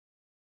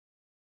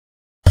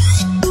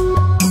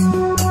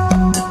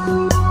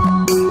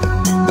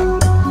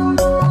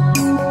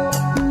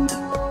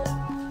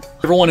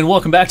everyone, and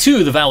welcome back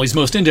to the Valley's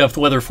most in-depth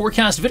weather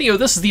forecast video.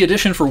 This is the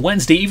edition for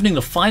Wednesday evening,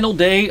 the final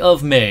day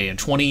of May in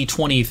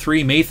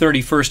 2023, May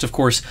 31st, of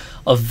course,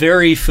 a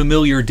very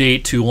familiar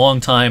date to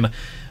longtime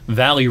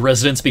Valley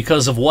residents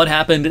because of what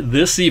happened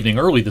this evening,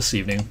 early this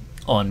evening,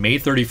 on May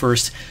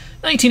 31st,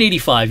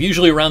 1985.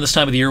 Usually around this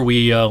time of the year,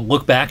 we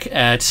look back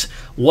at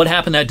what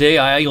happened that day.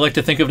 I like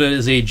to think of it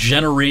as a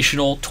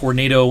generational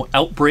tornado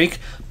outbreak,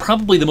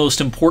 probably the most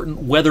important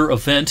weather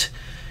event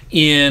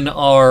in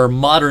our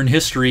modern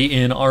history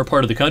in our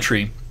part of the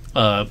country.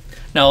 Now,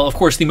 of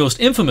course, the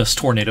most infamous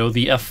tornado,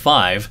 the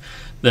F5,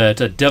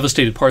 that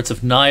devastated parts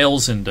of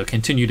Niles and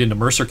continued into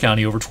Mercer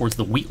County over towards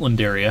the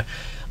Wheatland area.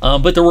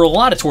 But there were a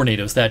lot of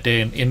tornadoes that day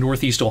in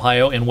northeast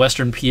Ohio and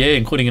western PA,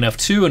 including an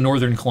F2 in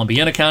northern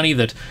Columbiana County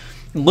that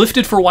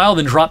lifted for a while,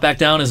 then dropped back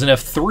down as an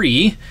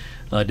F3.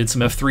 Did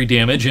some F3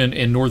 damage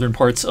in northern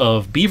parts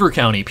of Beaver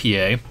County,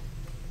 PA.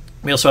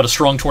 We also had a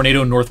strong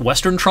tornado in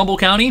northwestern Trumbull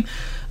County.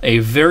 A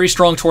very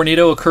strong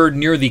tornado occurred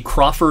near the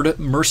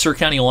Crawford-Mercer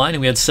County line, and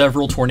we had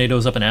several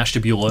tornadoes up in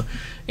Ashtabula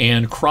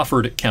and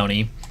Crawford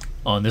County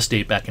on this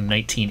date back in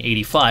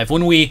 1985.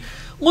 When we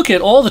look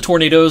at all the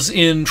tornadoes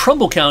in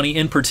Trumbull County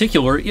in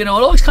particular, you know,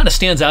 it always kind of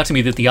stands out to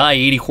me that the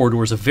I-80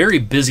 corridor is a very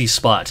busy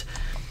spot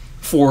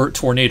for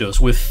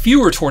tornadoes, with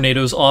fewer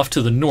tornadoes off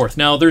to the north.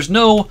 Now, there's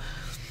no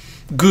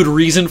good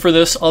reason for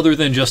this other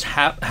than just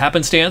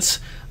happenstance.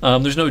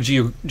 There's no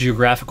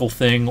geographical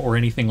thing or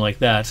anything like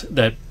that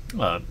that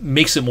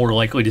makes it more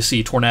likely to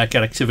see tornadic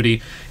activity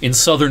in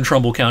southern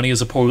Trumbull County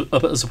as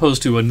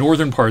opposed to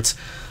northern parts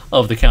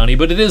of the county.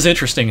 But it is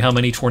interesting how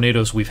many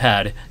tornadoes we've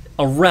had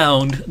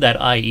around that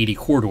I-80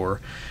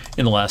 corridor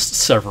in the last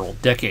several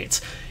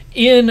decades.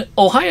 In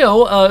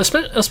Ohio,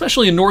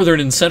 especially in northern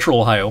and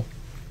central Ohio,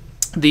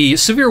 the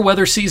severe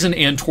weather season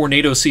and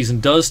tornado season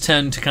does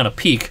tend to kind of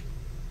peak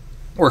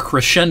or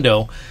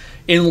crescendo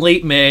in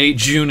late May,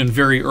 June, and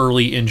very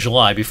early in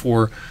July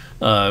before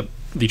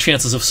the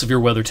chances of severe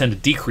weather tend to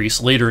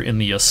decrease later in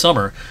the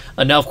summer.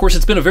 Now, of course,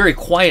 it's been a very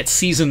quiet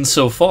season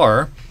so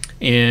far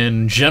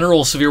in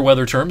general severe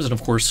weather terms, and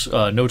of course,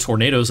 no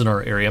tornadoes in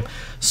our area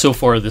so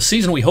far this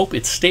season. We hope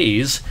it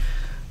stays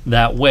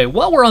that way.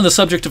 While we're on the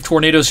subject of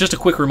tornadoes, just a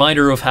quick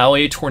reminder of how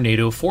a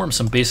tornado forms,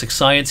 some basic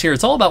science here.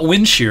 It's all about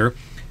wind shear,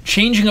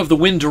 changing of the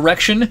wind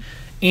direction,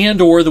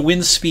 and or the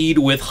wind speed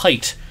with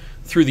height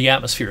through the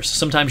atmosphere. So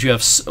sometimes you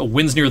have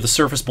winds near the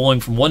surface blowing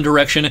from one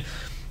direction.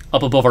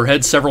 Up above our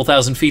heads, several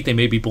thousand feet, they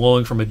may be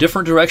blowing from a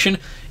different direction.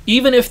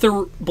 Even if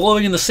they're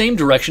blowing in the same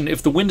direction,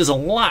 if the wind is a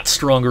lot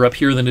stronger up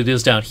here than it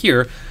is down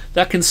here,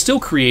 that can still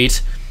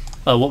create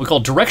what we call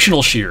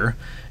directional shear,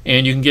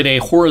 and you can get a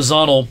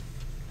horizontally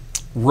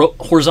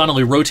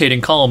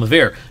rotating column of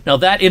air. Now,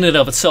 that in and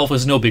of itself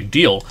is no big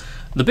deal.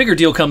 The bigger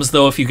deal comes,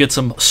 though, if you get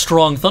some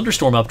strong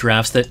thunderstorm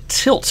updrafts that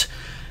tilt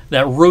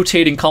that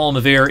rotating column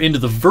of air into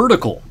the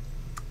vertical.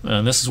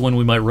 And this is when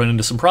we might run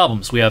into some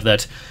problems. We have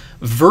that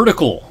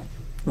vertical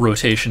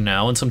rotation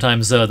now, and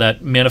sometimes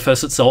that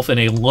manifests itself in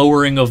a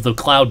lowering of the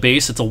cloud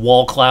base. It's a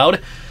wall cloud.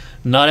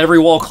 Not every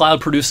wall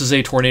cloud produces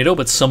a tornado,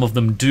 but some of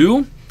them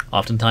do.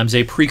 Oftentimes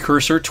a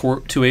precursor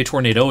to a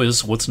tornado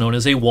is what's known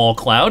as a wall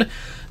cloud,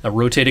 a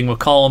rotating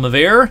column of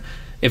air.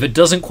 If it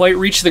doesn't quite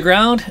reach the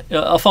ground,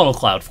 a funnel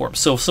cloud forms.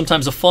 So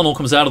sometimes a funnel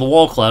comes out of the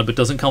wall cloud but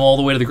doesn't come all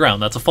the way to the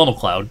ground. That's a funnel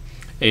cloud.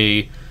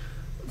 A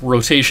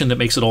rotation that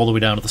makes it all the way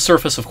down to the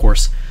surface, of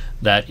course,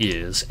 that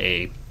is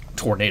a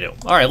tornado.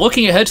 All right,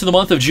 looking ahead to the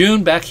month of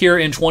June, back here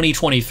in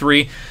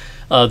 2023,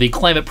 the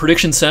Climate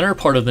Prediction Center,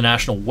 part of the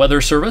National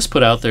Weather Service,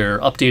 put out their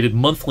updated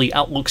monthly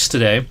outlooks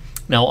today.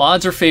 Now,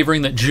 odds are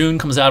favoring that June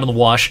comes out in the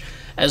wash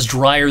as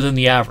drier than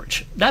the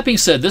average. That being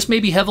said, this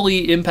may be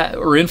heavily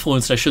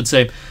influenced, I should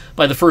say,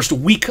 by the first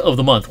week of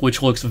the month,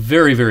 which looks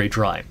very, very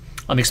dry.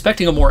 I'm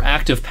expecting a more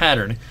active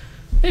pattern,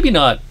 maybe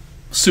not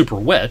super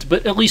wet,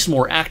 but at least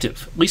more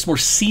active, at least more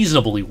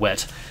seasonably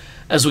wet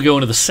as we go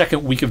into the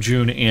second week of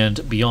June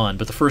and beyond.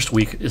 But the first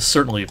week is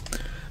certainly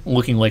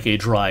looking like a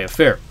dry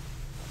affair.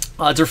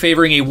 Odds are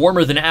favoring a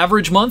warmer than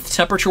average month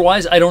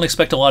temperature-wise. I don't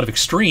expect a lot of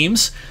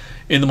extremes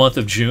in the month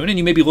of June, and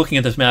you may be looking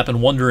at this map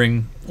and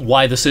wondering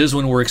why this is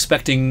when we're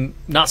expecting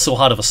not so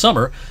hot of a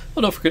summer.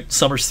 Well, don't forget,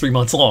 summer's 3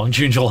 months long,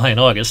 June, July, and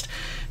August.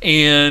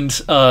 And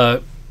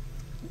a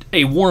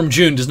warm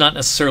June does not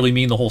necessarily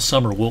mean the whole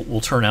summer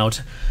will turn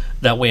out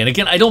that way. And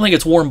again, I don't think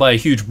it's warm by a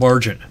huge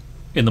margin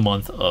in the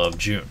month of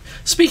June.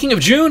 Speaking of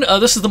June,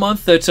 this is the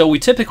month that we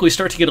typically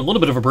start to get a little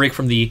bit of a break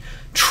from the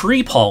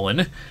tree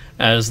pollen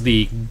as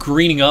the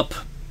greening up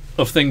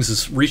of things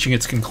is reaching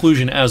its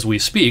conclusion as we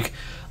speak.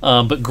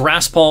 But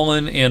grass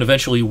pollen and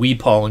eventually weed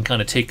pollen kind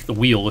of take the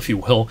wheel, if you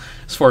will,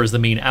 as far as the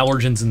main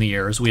allergens in the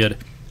air as we head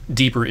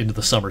deeper into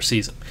the summer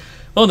season.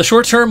 Well, in the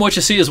short term, what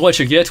you see is what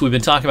you get. We've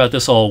been talking about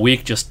this all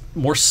week. Just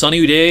more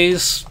sunny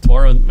days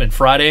tomorrow and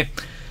Friday.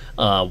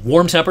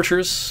 Warm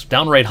temperatures,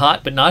 downright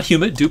hot, but not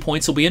humid. Dew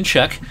points will be in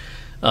check.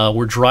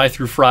 We're dry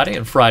through Friday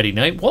and Friday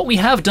night. What we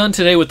have done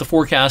today with the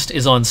forecast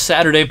is on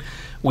Saturday,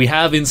 we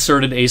have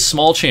inserted a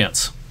small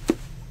chance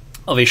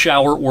of a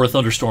shower or a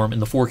thunderstorm in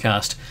the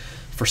forecast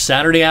for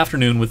Saturday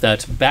afternoon with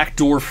that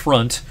backdoor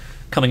front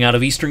coming out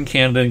of eastern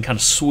Canada and kind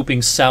of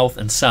swooping south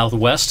and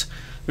southwest.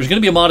 There's going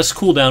to be a modest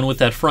cool down with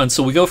that front,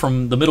 so we go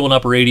from the middle and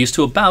upper 80s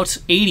to about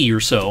 80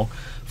 or so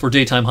for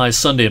daytime highs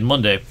Sunday and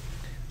Monday.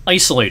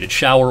 Isolated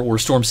shower or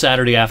storm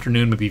Saturday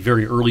afternoon, maybe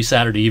very early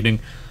Saturday evening.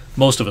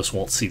 Most of us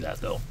won't see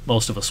that, though.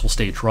 Most of us will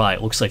stay dry,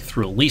 it looks like,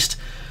 through at least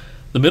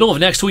the middle of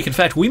next week. In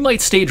fact, we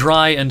might stay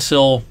dry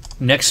until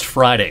next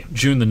Friday,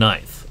 June the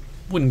 9th.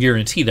 Wouldn't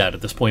guarantee that at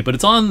this point, but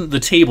it's on the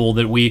table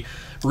that we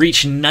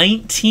reach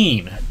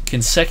 19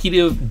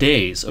 consecutive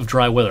days of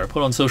dry weather. I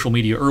put on social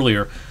media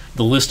earlier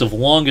the list of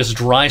longest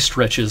dry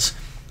stretches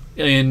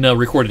in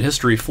recorded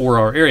history for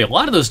our area. A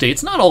lot of those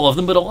dates, not all of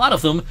them, but a lot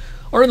of them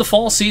are in the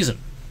fall season.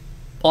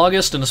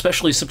 August and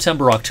especially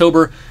September,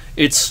 October,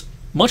 it's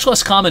much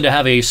less common to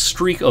have a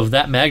streak of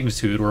that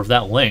magnitude or of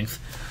that length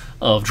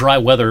of dry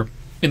weather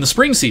in the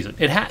spring season.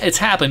 It's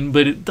happened,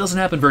 but it doesn't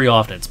happen very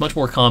often. It's much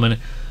more common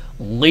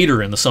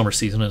later in the summer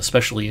season, and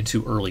especially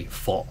into early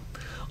fall.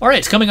 All right,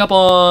 it's coming up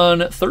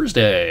on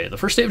Thursday, the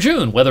first day of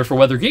June. Weather for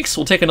Weather Geeks.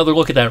 We'll take another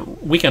look at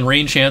that weekend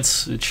rain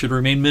chance. It should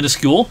remain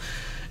minuscule.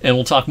 And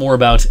we'll talk more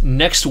about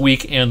next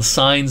week and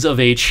signs of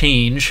a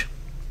change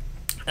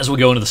as we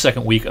go into the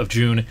second week of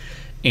June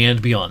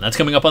and beyond. That's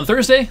coming up on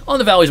Thursday on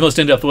the Valley's most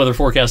in-depth weather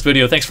forecast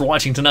video. Thanks for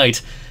watching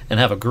tonight,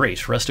 and have a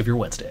great rest of your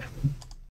Wednesday.